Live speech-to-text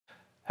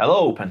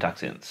Hello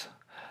Pentaxians.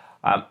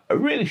 A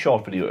really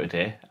short video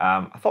today.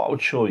 I thought I would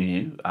show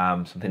you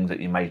some things that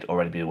you might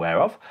already be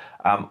aware of.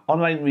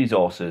 Online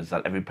resources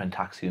that every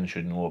Pentaxian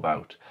should know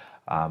about.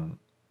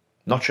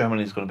 Not sure how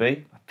many it's going to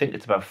be. I think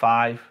it's about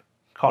 5.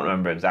 Can't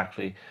remember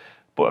exactly.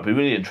 But I'd be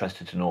really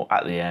interested to know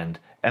at the end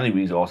any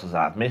resources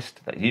that I've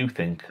missed that you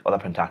think other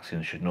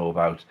Pentaxians should know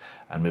about,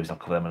 and maybe I'll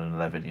cover them in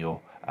another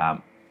video.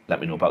 Let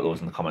me know about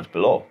those in the comments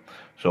below.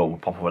 So we'll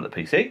pop over to the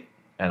PC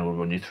and we'll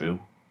run you through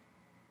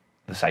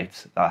the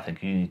sites that I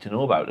think you need to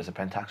know about as a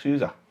Pentax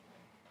user.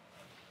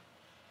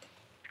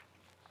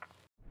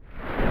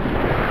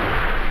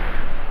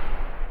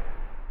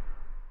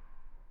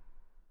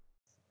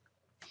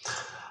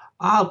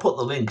 I'll put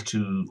the link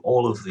to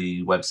all of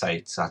the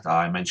websites that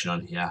I mentioned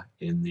on here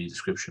in the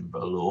description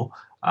below.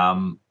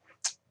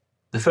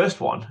 The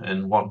first one,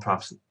 and one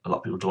perhaps a lot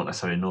of people don't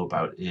necessarily know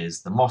about,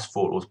 is the Moss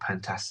Photos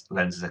Pentax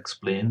Lenses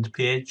Explained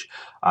page.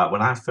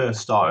 When I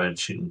first started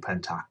shooting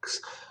Pentax,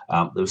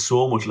 there was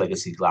so much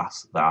legacy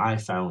glass that I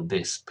found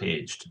this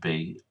page to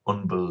be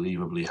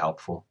unbelievably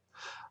helpful.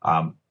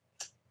 It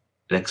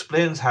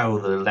explains how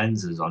the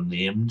lenses are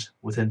named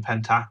within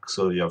Pentax.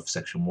 So you have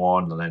section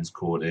 1, the lens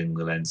coding,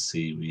 the lens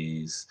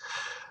series,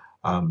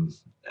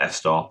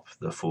 f-stop,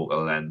 the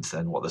focal length,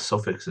 and what the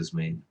suffixes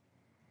mean.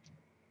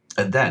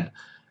 And then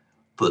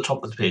at the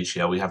top of the page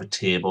here, we have a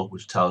table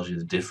which tells you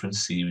the different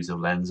series of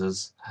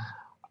lenses,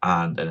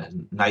 and a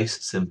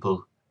nice,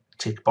 simple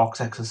tick box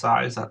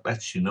exercise that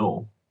lets you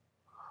know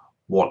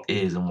what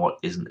is and what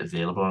isn't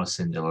available on a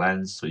single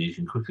lens. So you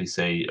can quickly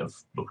say, of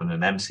looking at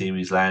an M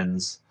series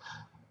lens,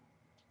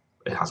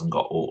 it hasn't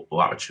got auto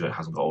aperture, it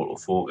hasn't got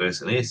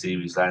autofocus. An A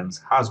series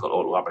lens has got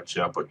auto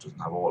aperture but doesn't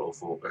have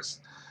autofocus,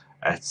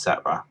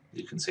 etc.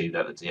 You can see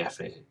that the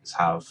DFAs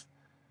have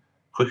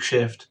quick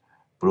shift,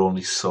 but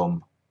only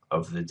some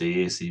of the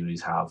DA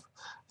series have.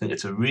 I think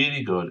it's a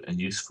really good and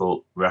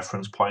useful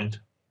reference point.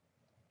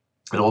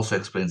 It also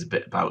explains a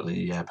bit about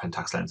the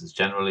Pentax lenses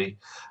generally,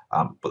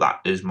 but that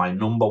is my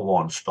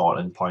 #1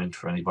 starting point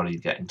for anybody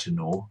getting to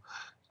know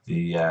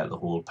the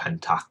whole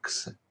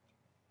Pentax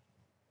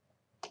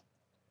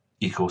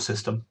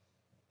ecosystem.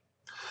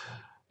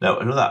 Now,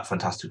 another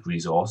fantastic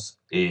resource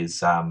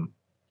is,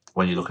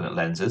 when you're looking at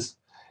lenses,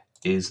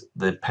 is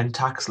the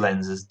Pentax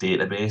lenses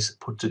database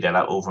put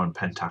together over on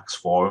Pentax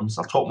forums.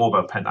 I'll talk more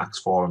about Pentax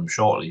forums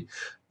shortly,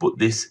 but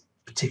this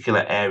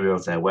particular area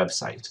of their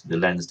website, the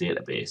lens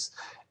database,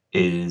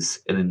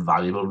 is an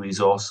invaluable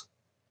resource.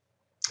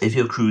 If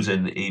you're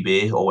cruising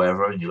eBay or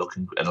wherever and you're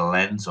looking at a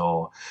lens,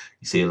 or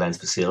you see a lens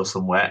for sale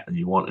somewhere and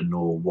you want to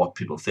know what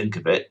people think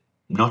of it,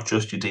 not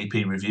just your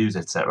DP reviews,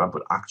 etc.,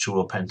 but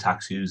actual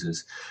Pentax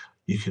users,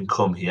 you can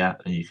come here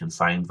and you can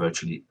find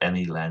virtually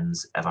any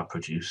lens ever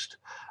produced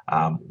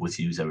with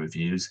user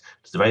reviews.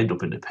 It's divided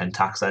up into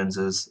Pentax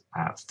lenses,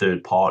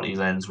 third-party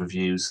lens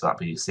reviews, so that'd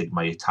be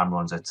Sigma, your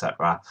Tamrons,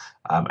 etc.,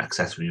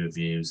 accessory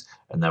reviews,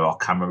 and there are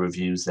camera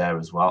reviews there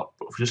as well.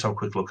 But if we just have a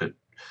quick look at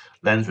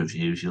lens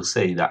reviews, you'll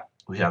see that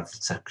we have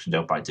sectioned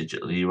out by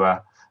digital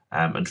era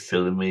and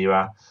film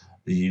era.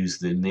 They use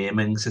the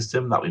naming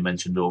system that we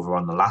mentioned over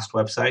on the last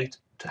website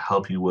to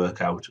help you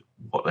work out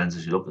what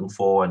lenses you're looking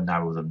for and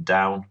narrow them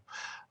down.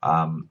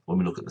 When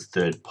we look at the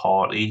third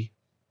party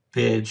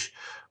page,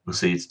 we'll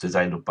see it's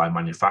designed up by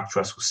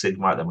manufacturer, so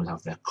Sigma, then we'll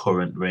have their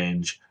current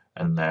range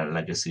and their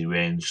legacy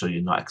range, so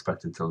you're not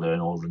expected to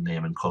learn all the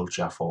name and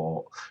culture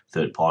for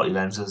third party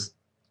lenses.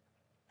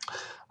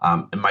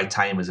 In my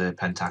time as a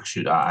Pentax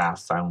shooter, I have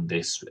found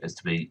this as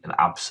to be an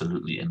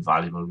absolutely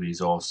invaluable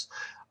resource.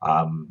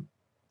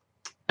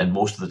 And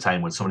most of the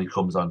time when somebody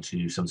comes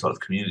onto some sort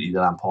of community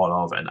that I'm part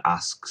of and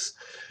asks,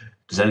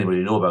 does anybody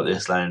know about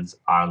this lens,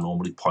 I'll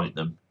normally point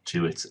them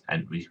to its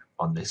entry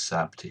on this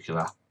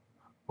particular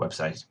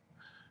website.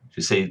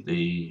 You see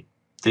the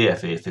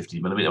DFA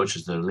 50mm, which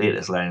is the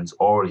latest lens,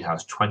 already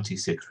has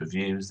 26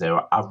 reviews. There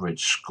are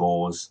average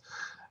scores,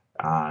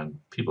 and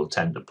people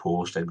tend to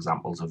post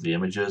examples of the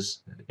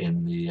images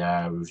in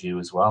the review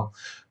as well.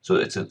 So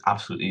it's an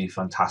absolutely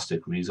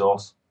fantastic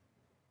resource.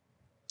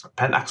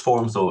 Pentax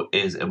forums, though,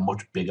 is a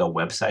much bigger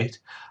website.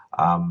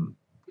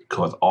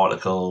 Because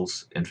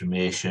articles,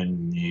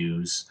 information,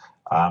 news.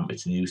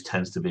 Its news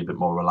tends to be a bit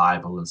more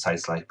reliable than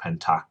sites like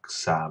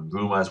Pentax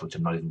Rumors, which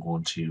I'm not even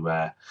going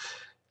to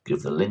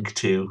give the link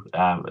to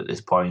at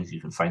this point. You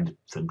can find it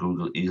from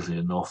Google easily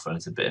enough, and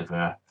it's a bit of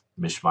a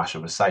mishmash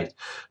of a site.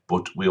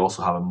 But we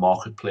also have a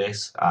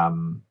marketplace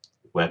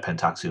where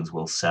Pentaxians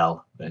will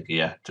sell their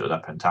gear to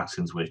other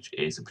Pentaxians, which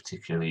is a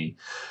particularly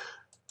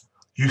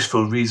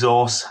useful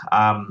resource.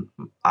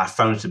 I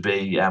found it to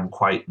be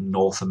quite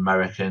North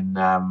American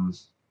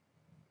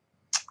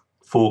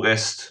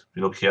focused. If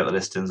you look here at the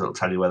listings, it'll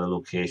tell you where the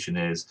location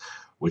is,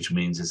 which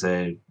means as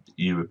a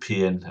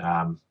European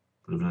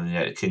living in the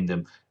United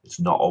Kingdom, it's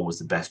not always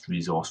the best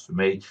resource for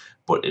me,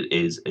 but it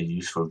is a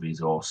useful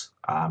resource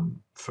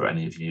for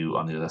any of you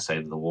on the other side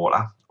of the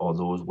water, or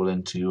those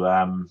willing to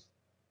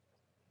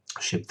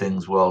ship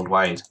things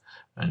worldwide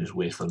and just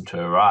wait for them to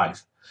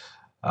arrive.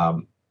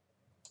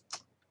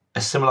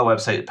 A similar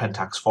website to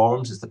Pentax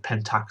Forums is the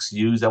Pentax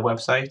user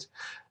website.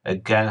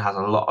 Again, has a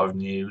lot of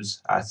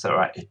news,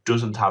 etc. It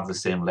doesn't have the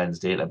same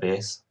lens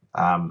database.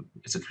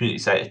 It's a community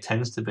site. It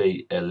tends to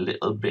be a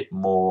little bit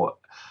more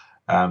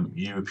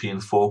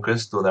European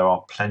focused, though there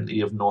are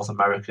plenty of North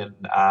American,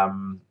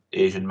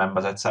 Asian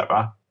members,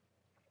 etc.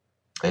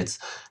 It's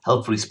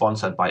helpfully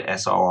sponsored by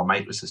SRR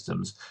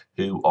Microsystems,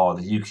 who are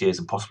the UK's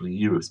and possibly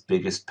Europe's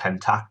biggest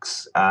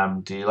Pentax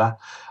dealer.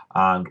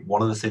 And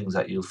one of the things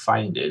that you'll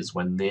find is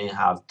when they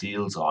have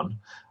deals on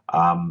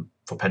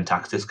for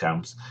Pentax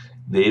discounts,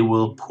 they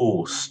will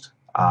post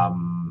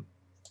the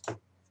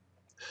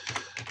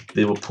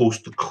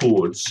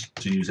codes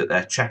to use at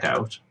their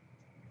checkout.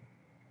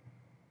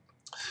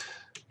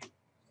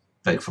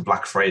 Like for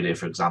Black Friday,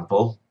 for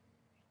example.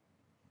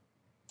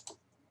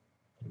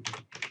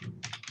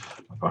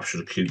 I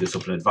should have queued this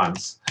up in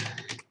advance.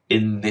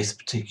 In this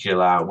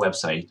particular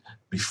website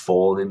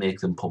before they make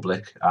them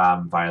public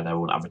via their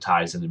own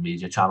advertising and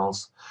media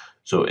channels.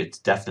 So it's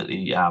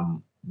definitely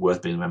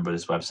worth being a member of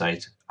this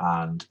website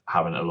and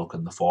having a look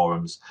in the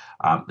forums.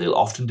 They'll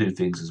often do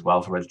things as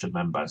well for registered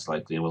members,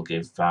 like they will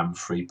give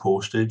free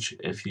postage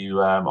if you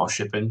are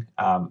shipping,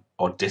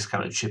 or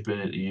discounted shipping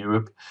into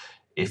Europe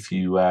if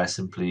you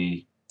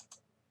simply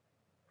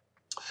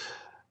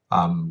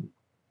add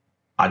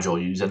your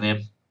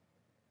username.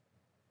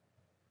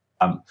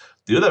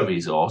 The other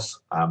resource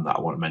that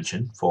I want to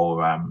mention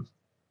for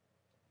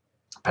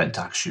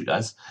Pentax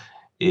shooters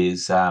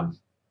is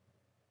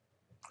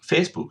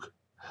Facebook.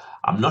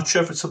 I'm not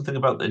sure if it's something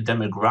about the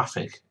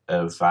demographic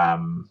of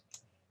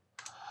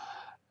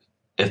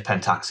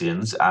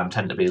Pentaxians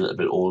tend to be a little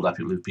bit older,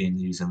 people who've been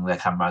using their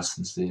cameras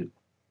since the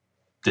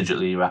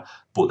digital era,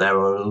 but there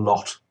are a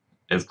lot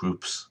of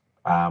groups,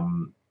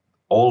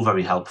 all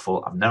very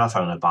helpful. I've never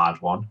found a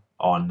bad one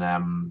on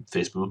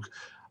Facebook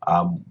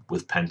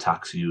with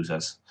Pentax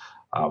users.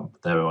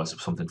 There is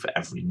something for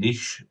every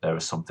niche. There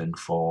is something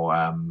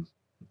for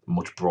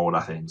much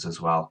broader things as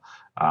well.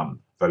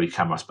 Very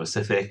camera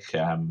specific,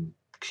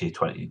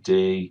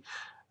 K20D,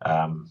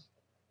 K5,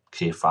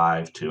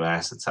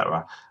 2S,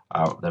 etc.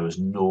 There is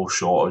no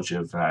shortage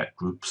of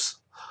groups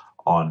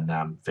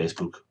on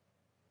Facebook.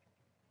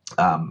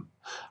 I'm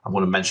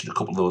going to mention a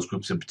couple of those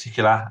groups in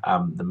particular.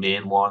 The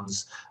main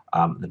ones,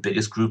 the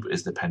biggest group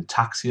is the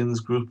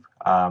Pentaxians group,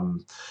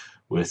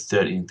 with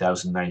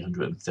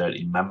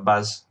 13,930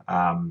 members.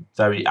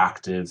 Very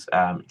active,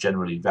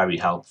 generally very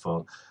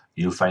helpful.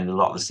 You'll find a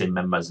lot of the same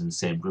members in the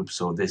same group,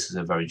 so this is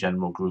a very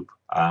general group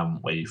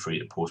where you're free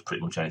to post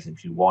pretty much anything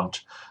you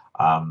want.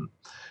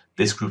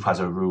 This group has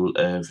a rule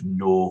of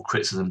no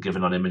criticism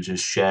given on images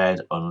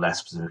shared unless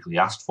specifically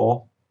asked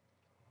for.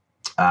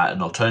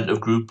 An alternative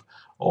group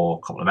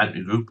or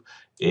complementary group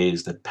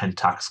is the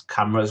Pentax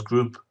Cameras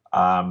group,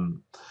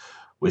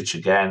 which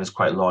again is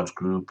quite a large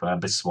group, a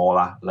bit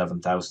smaller,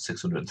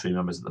 11,603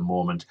 members at the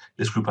moment.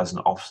 This group has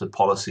an opposite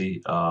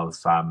policy of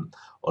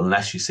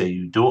unless you say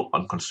you don't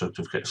want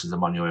constructive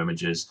criticism on your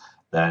images,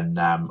 then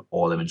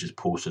all images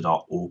posted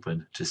are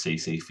open to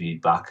CC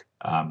feedback.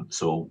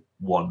 So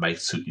one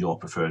might suit your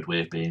preferred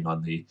way of being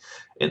on the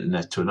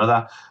internet to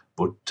another,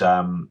 but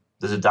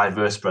there's a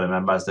diverse spread of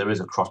members. There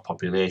is a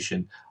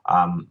cross-population,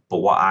 but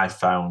what I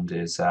found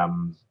is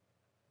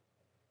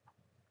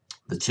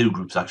the two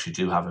groups actually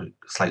do have a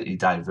slightly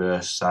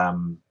diverse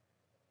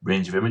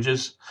range of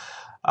images.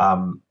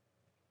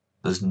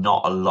 There's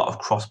not a lot of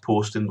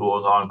cross-posting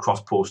going on.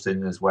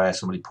 Cross-posting is where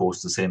somebody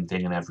posts the same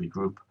thing in every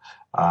group.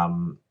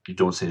 You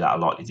don't see that a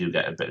lot. You do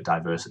get a bit of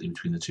diversity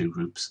between the two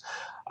groups.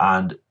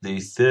 And the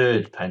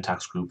third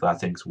Pentax group that I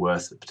think is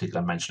worth a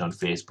particular mention on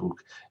Facebook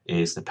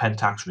is the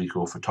Pentax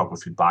Ricoh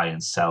Photography Buy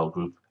and Sell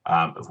group,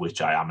 of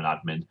which I am an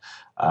admin.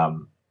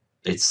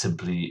 It's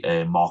simply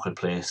a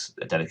marketplace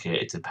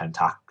dedicated to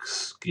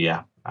Pentax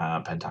gear,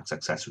 Pentax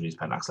accessories,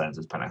 Pentax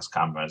lenses, Pentax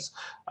cameras.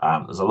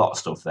 There's a lot of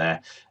stuff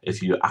there.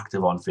 If you're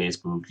active on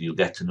Facebook, you'll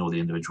get to know the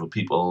individual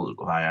people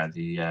via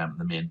the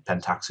main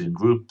Pentaxian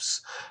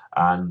groups,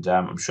 and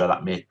I'm sure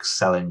that makes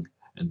selling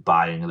and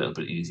buying a little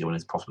bit easier when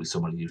it's possibly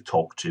somebody you've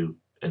talked to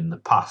in the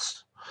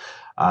past.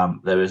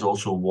 There is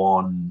also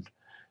one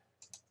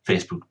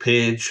Facebook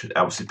page.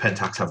 Obviously,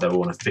 Pentax have their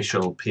own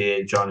official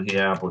page on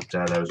here, but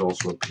there is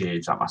also a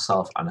page that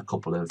myself and a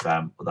couple of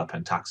other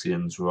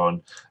Pentaxians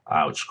run,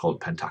 which is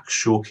called Pentax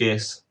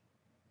Showcase,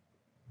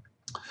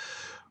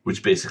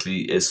 which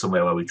basically is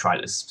somewhere where we try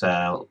to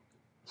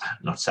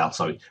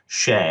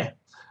share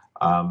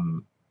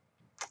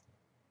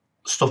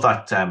stuff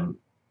that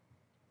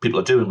people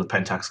are doing with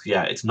Pentax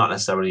gear. It's not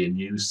necessarily a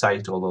news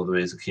site, although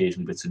there is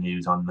occasionally bits of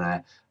news on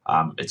there.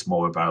 It's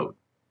more about,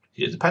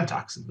 here's a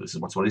Pentax, and this is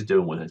what somebody's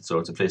doing with it. So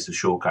it's a place to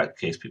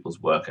showcase people's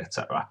work,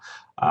 etc.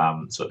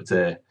 So it's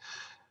a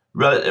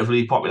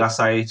relatively popular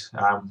site.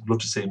 Love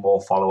to see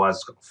more followers.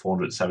 It's got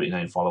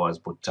 479 followers,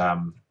 but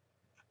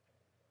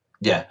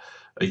yeah,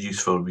 a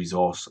useful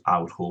resource, I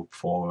would hope,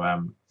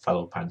 for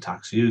fellow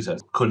Pentax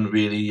users. Couldn't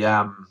really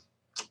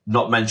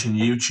not mention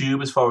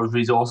YouTube as far as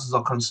resources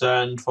are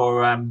concerned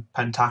for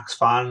Pentax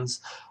fans.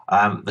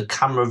 The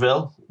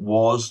Cameraville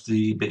was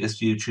the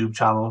biggest YouTube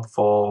channel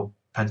for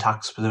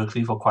Pentax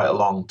specifically for quite a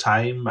long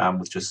time,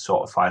 with just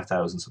sort of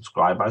 5,000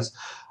 subscribers.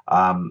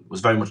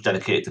 Was very much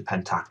dedicated to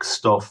Pentax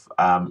stuff.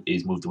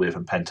 He's moved away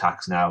from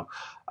Pentax now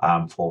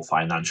for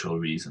financial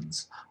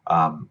reasons.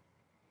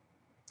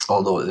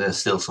 Although there's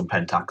still some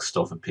Pentax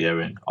stuff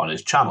appearing on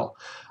his channel.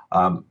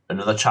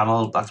 Another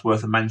channel that's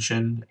worth a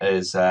mention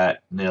is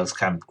Nails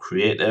Camp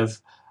Creative,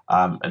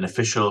 an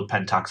official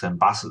Pentax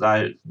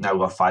ambassador. Now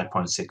got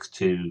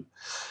 5.62,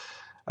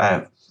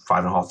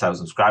 5,500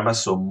 subscribers,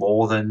 so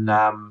more than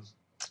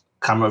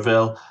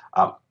Cameraville.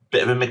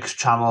 Bit of a mixed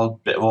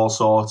channel, bit of all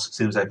sorts.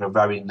 Seems like a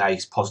very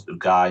nice, positive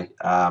guy.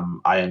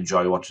 I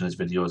enjoy watching his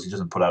videos. He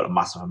doesn't put out a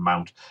massive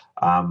amount,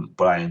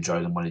 but I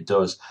enjoy them when he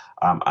does.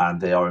 And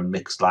they are in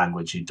mixed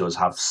language. He does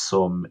have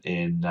some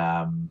in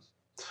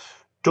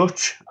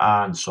Dutch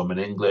and some in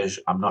English.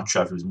 I'm not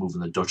sure if he was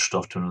moving the Dutch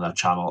stuff to another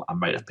channel. I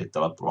might have picked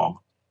that up wrong.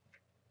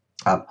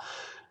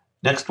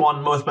 Next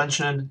one worth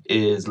mentioning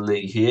is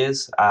Lee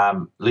Hayes.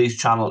 Lee's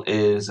channel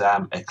is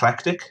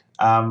eclectic.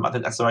 I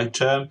think that's the right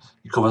term.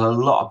 He covers a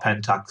lot of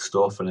Pentax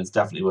stuff, and it's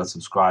definitely worth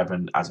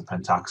subscribing as a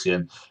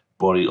Pentaxian.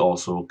 But he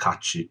also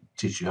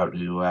teach you how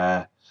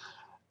to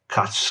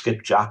catch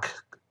skipjack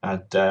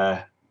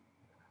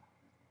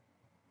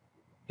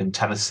in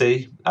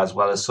Tennessee, as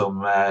well as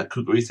some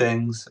cookery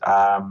things.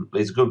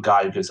 He's a good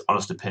guy who gives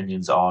honest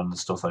opinions on the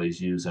stuff that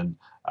he's using.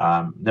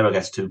 Never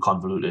gets too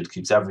convoluted,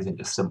 keeps everything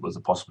as simple as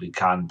it possibly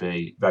can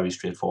be. Very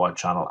straightforward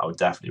channel. I would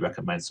definitely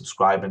recommend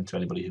subscribing to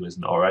anybody who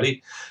isn't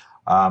already.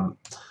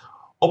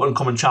 Up and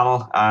coming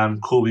channel,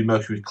 Colby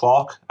Mercury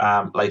Clark.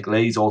 Like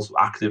Lee, he's also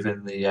active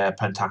in the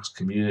Pentax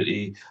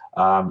community.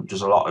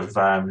 Does a lot of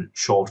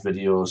short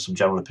videos, some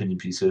general opinion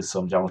pieces,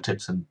 some general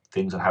tips and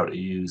things on how to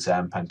use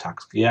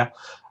Pentax gear.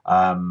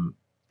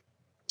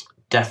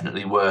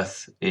 Definitely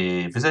worth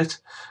a visit.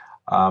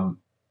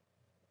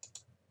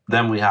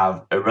 Then we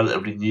have a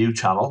relatively new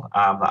channel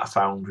that I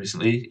found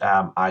recently,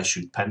 I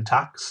Shoot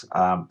Pentax.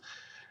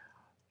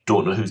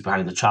 Don't know who's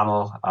behind the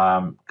channel.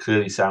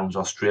 Clearly sounds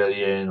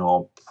Australian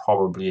or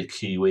probably a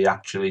Kiwi,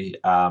 actually.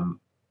 Lots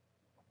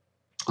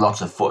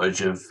of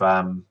footage of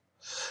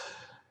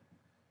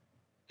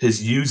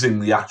his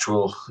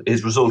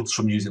results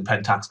from using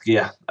Pentax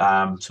gear.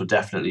 So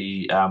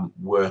definitely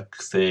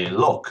worth a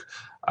look.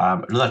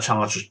 Another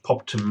channel that just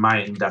popped to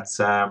mind that's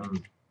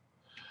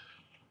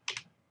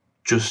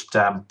just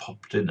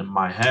popped into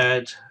my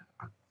head.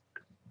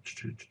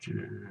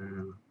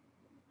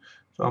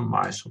 It's on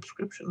my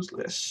subscriptions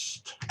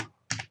list.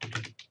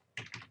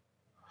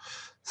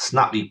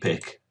 Snappy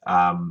Pick,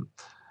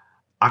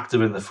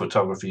 active in the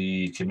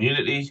photography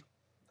community,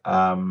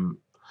 in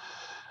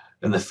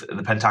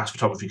the Pentax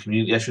photography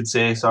community, I should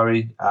say.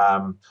 Sorry,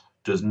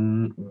 does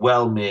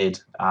well-made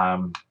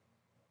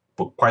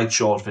but quite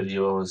short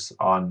videos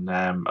on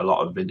a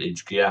lot of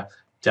vintage gear.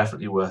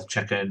 Definitely worth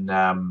checking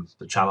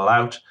the channel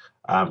out.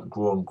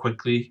 Growing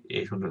quickly,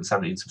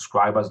 817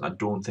 subscribers, and I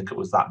don't think it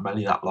was that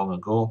many that long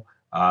ago.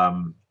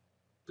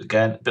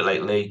 Again, a bit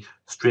like Lee,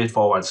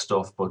 straightforward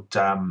stuff, but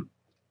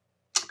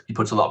he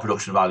puts a lot of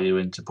production value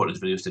into putting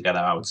his videos together,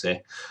 I would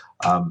say.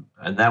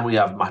 And then we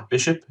have Matt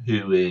Bishop,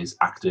 who is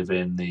active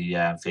in the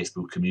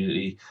Facebook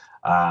community.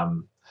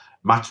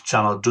 Matt's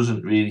channel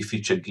doesn't really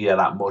feature gear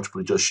that much, but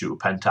he does shoot a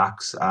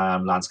Pentax,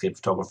 landscape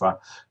photographer.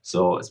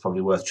 So it's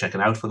probably worth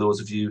checking out for those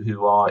of you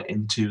who are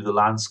into the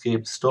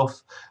landscape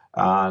stuff.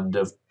 And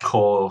of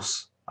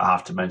course, I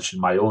have to mention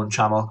my own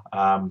channel.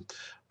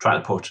 Trying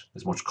to put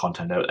as much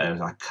content out there as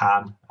I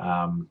can.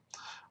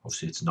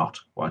 Obviously, it's not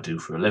what I do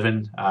for a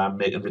living,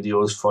 making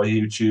videos for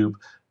YouTube,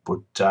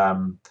 but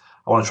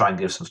I want to try and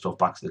give some stuff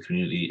back to the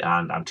community,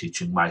 and I'm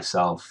teaching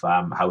myself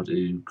how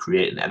to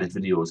create and edit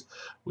videos,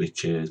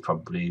 which is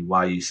probably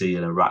why you see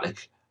an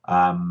erratic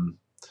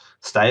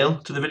style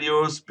to the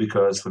videos,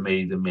 because for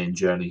me, the main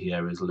journey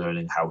here is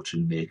learning how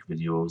to make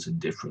videos in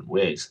different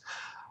ways.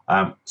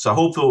 So I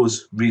hope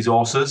those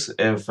resources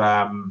have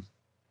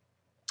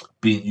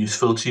been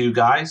useful to you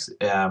guys.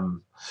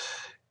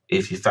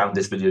 If you found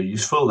this video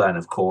useful, then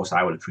of course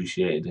I would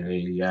appreciate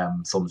a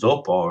thumbs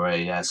up or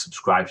a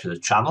subscribe to the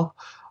channel.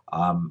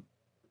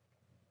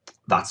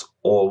 That's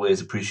always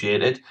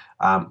appreciated.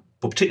 But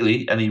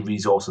particularly any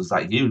resources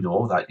that you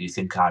know that you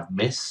think I've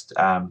missed,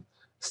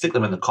 stick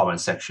them in the comment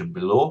section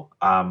below.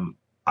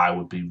 I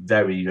would be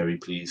very, very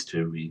pleased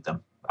to read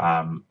them.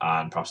 And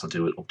perhaps I'll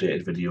do an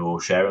updated video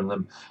sharing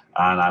them,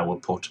 and I will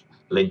put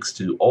links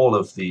to all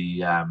of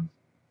the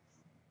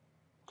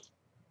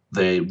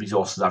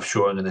resources I've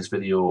shown in this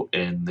video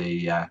in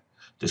the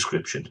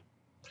description.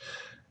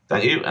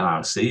 Thank you, and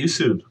I'll see you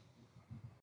soon.